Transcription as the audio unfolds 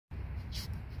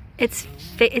Its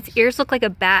ears look like a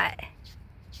bat.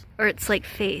 Or its like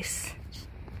face.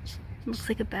 It looks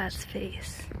like a bat's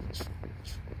face.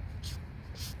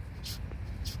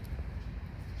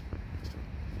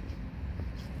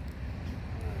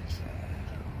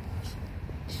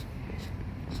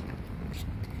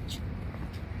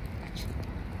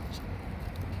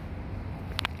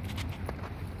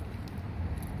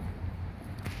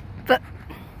 But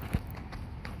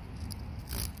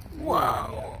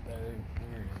whoa.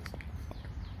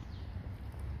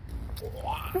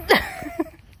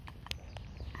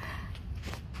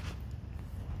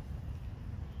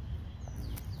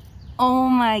 Oh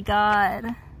my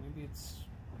god. Maybe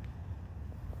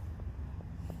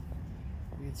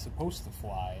it's supposed to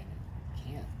fly and it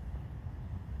can't.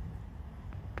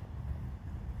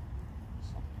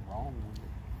 Something wrong with it.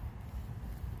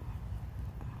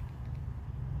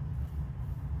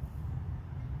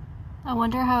 I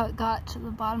wonder how it got to the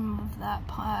bottom of that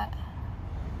pot.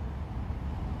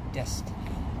 Destiny.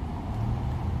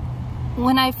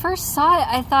 When I first saw it,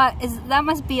 I thought, that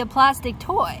must be a plastic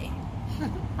toy.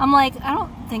 I'm like, I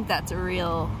don't think that's a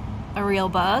real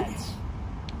bug.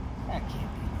 That can't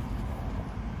be.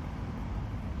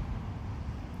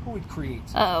 Who would create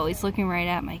something? Uh oh, he's looking right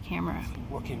at my camera.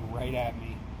 He's looking right at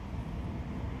me.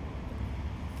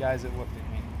 Guys that looked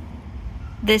at me.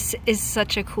 This is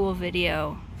such a cool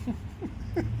video.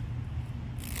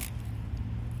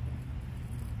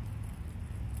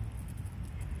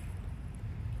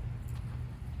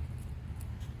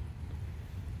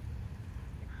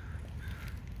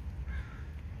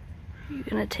 You're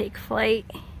gonna take flight.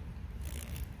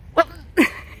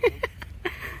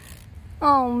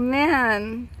 Oh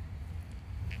man.